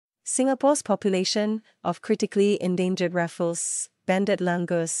Singapore's population of critically endangered Raffles, banded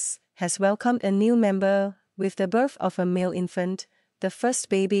langurs, has welcomed a new member with the birth of a male infant, the first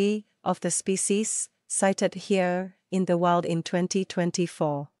baby of the species, sighted here in the wild in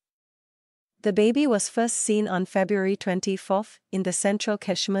 2024. The baby was first seen on February 24 in the Central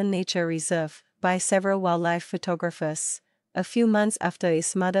Catchment Nature Reserve by several wildlife photographers, a few months after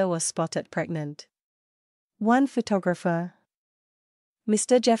its mother was spotted pregnant. One photographer,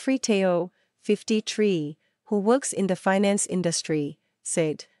 Mr. Jeffrey Teo, 53, who works in the finance industry,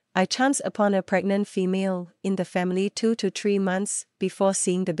 said, "I chanced upon a pregnant female in the family 2 to 3 months before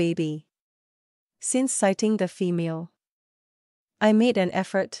seeing the baby. Since sighting the female, I made an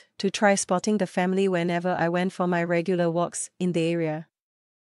effort to try spotting the family whenever I went for my regular walks in the area.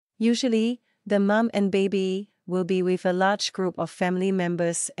 Usually, the mom and baby will be with a large group of family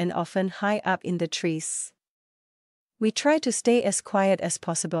members and often high up in the trees. We try to stay as quiet as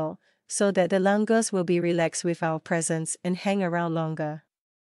possible, so that the langurs will be relaxed with our presence and hang around longer."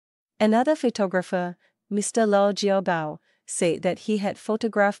 Another photographer, Mr. Lau Jiobao, said that he had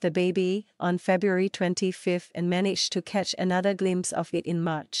photographed the baby on February 25 and managed to catch another glimpse of it in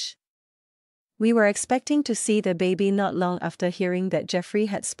March. "We were expecting to see the baby not long after hearing that Jeffrey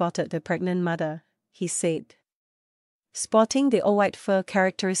had spotted the pregnant mother," he said. Spotting the all-white fur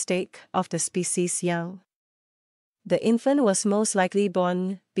characteristic of the species young. The infant was most likely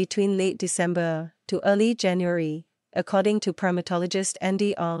born between late December to early January, according to primatologist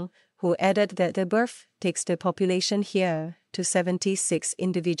Andy Ong, who added that the birth takes the population here to 76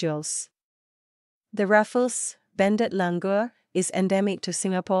 individuals. The Raffles, banded langur, is endemic to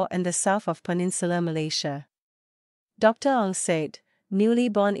Singapore and the south of Peninsular Malaysia. Dr. Ong said, newly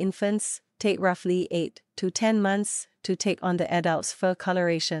born infants take roughly 8 to 10 months to take on the adult's fur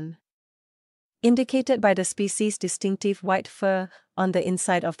coloration, indicated by the species' distinctive white fur on the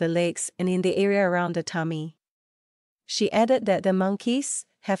inside of the legs and in the area around the tummy. She added that the monkeys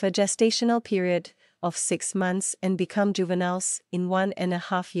have a gestational period of 6 months and become juveniles in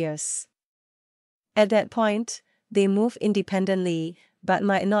 1.5 years. At that point, they move independently, but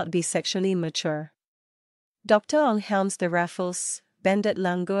might not be sexually mature. Dr. Ong helms the Raffles, banded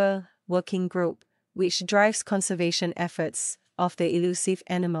langur, working group, which drives conservation efforts of the elusive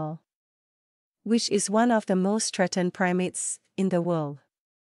animal, which is one of the most threatened primates in the world.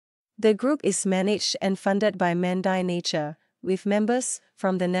 The group is managed and funded by Mandai Nature, with members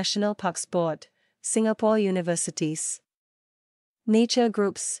from the National Parks Board, Singapore universities, nature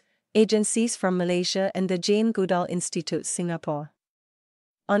groups, agencies from Malaysia and the Jane Goodall Institute Singapore.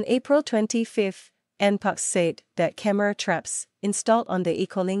 On April 25, NParks said that camera traps installed on the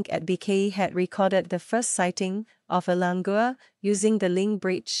Ecolink at BKE had recorded the first sighting of a langur using the link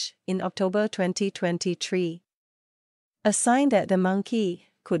bridge in October 2023. A sign that the monkey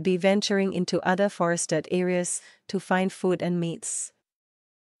could be venturing into other forested areas to find food and mates.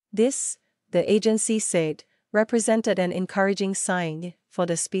 This, the agency said, represented an encouraging sign for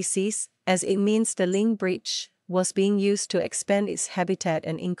the species, as it means the link bridge was being used to expand its habitat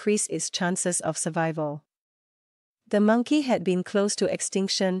and increase its chances of survival. The monkey had been close to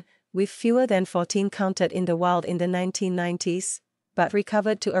extinction, with fewer than 14 counted in the wild in the 1990s, but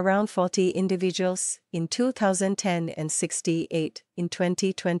recovered to around 40 individuals in 2010 and 68 in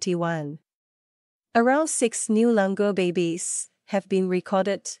 2021. Around 6 new langur babies have been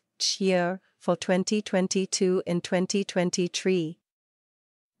recorded each year for 2022 and 2023.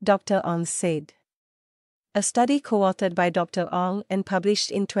 Dr. Ong said. A study co-authored by Dr. Ong and published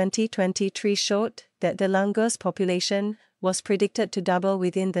in 2023 showed that the langur's population was predicted to double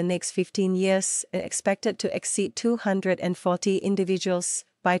within the next 15 years and expected to exceed 240 individuals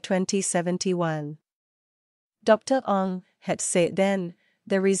by 2071. Dr. Ong had said then,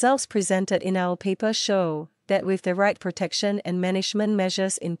 "The results presented in our paper show that with the right protection and management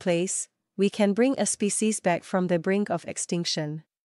measures in place, we can bring a species back from the brink of extinction."